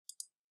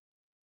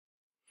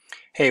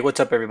Hey, what's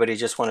up, everybody?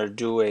 Just wanted to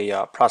do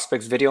a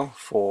prospects video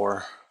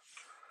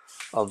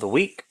of the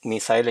week.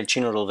 Misael El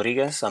Chino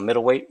Rodriguez, a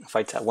middleweight,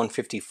 fights at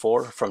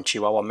 154 from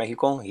Chihuahua,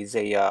 Mexico. He's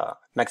a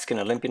Mexican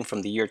Olympian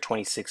from the year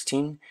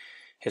 2016.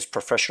 His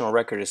professional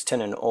record is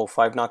 10 and 0,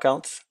 5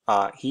 knockouts.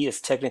 He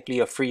is technically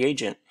a free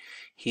agent.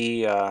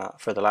 He,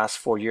 for the last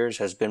 4 years,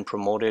 has been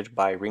promoted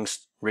by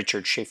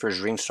Richard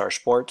Schaefer's Ringstar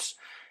Sports,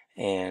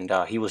 and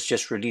he was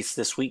just released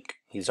this week.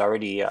 He's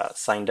already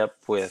signed up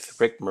with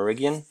Rick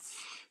Meridian,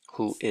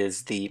 who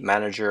is the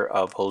manager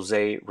of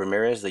Jose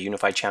Ramirez, the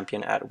unified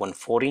champion at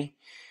 140.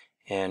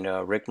 And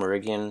Rick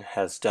Meridian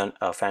has done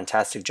a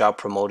fantastic job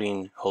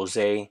promoting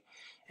Jose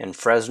in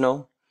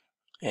Fresno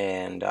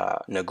and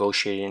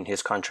negotiating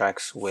his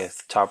contracts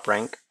with Top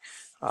Rank,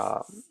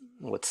 uh,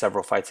 with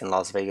several fights in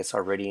Las Vegas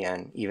already,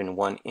 and even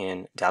one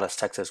in Dallas,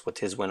 Texas, with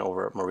his win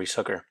over Maurice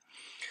Hooker.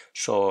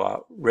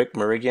 So Rick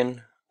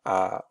Meridian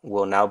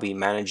will now be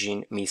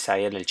managing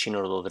Misael El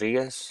Chino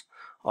Rodriguez,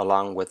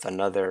 along with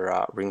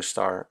another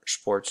Ringstar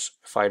Sports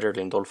fighter,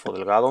 Lindolfo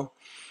Delgado.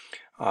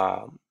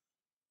 Uh,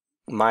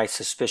 my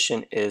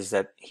suspicion is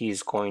that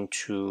he's going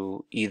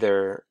to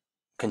either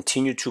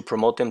continue to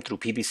promote them through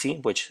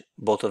PBC, which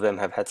both of them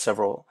have had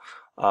several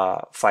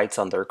fights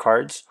on their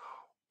cards,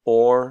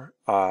 or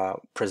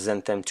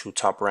present them to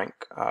Top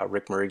Rank.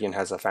 Rick Meridian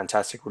has a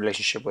fantastic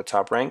relationship with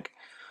Top Rank.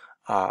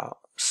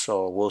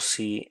 So we'll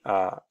see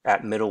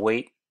at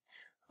middleweight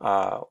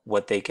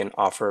what they can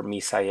offer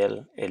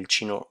Misael El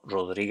Chino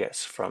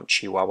Rodriguez from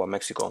Chihuahua,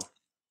 Mexico.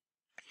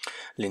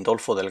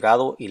 Lindolfo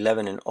Delgado,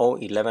 11 and 0,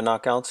 11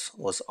 knockouts,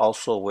 was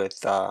also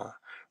with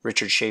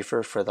Richard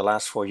Schaefer for the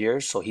last 4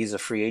 years, so he's a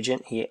free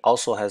agent. He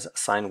also has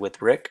signed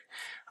with Rick.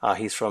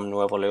 He's from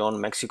Nuevo León,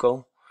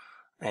 Mexico,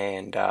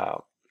 and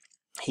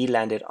he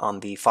landed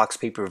on the Fox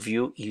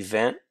pay-per-view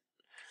event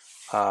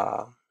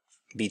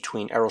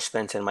between Errol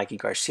Spence and Mikey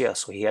Garcia,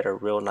 so he had a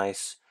real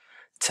nice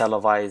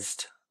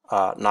televised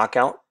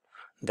knockout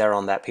there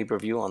on that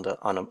pay-per-view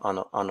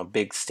on a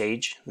big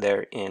stage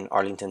there in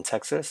Arlington,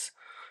 Texas.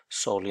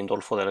 So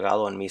Lindolfo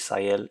Delgado and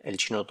Misael El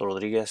Chino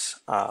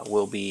Rodriguez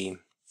will be.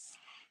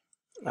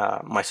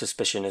 My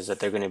suspicion is that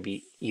they're going to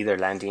be either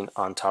landing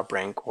on Top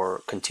Rank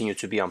or continue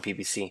to be on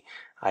PBC.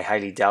 I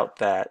highly doubt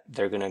that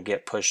they're going to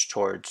get pushed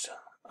towards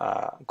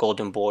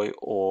Golden Boy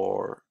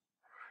or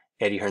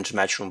Eddie Hearn's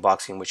Matchroom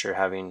Boxing, which are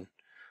having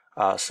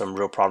some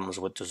real problems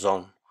with the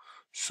zone.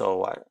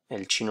 So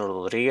El Chino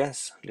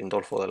Rodriguez,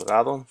 Lindolfo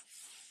Delgado.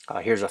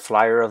 Here's a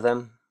flyer of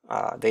them.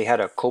 They had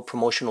a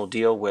co-promotional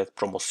deal with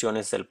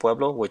Promociones del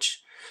Pueblo,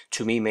 which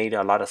to me made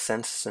a lot of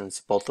sense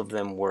since both of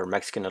them were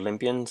Mexican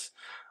Olympians,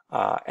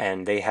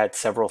 and they had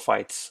several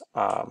fights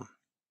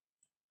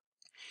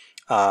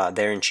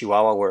there in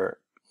Chihuahua, where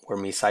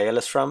Misael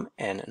is from,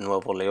 and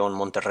Nuevo León,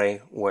 Monterrey,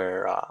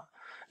 where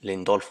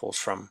Lindolfo's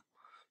from.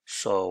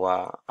 So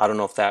I don't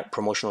know if that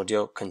promotional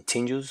deal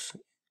continues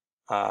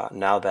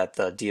now that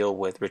the deal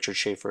with Richard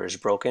Schaefer is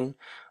broken,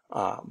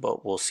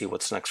 but we'll see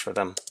what's next for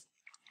them.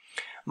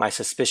 My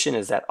suspicion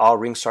is that all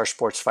Ringstar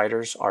Sports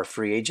fighters are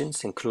free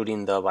agents,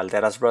 including the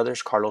Valderas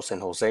brothers, Carlos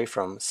and Jose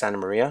from Santa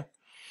Maria,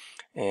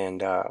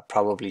 and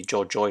probably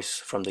Joe Joyce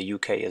from the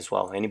UK as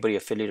well. Anybody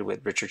affiliated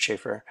with Richard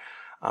Schaefer,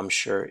 I'm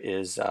sure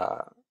is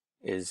a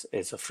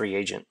free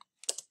agent.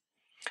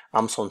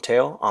 I'm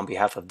Sonteo on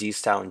behalf of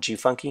DStyle and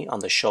GFunky on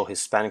the show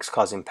Hispanics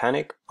Causing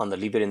Panic on the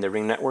Leave It in the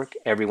Ring network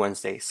every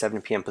Wednesday,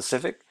 7 p.m.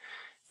 Pacific,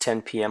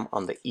 10 p.m.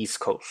 on the East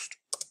Coast.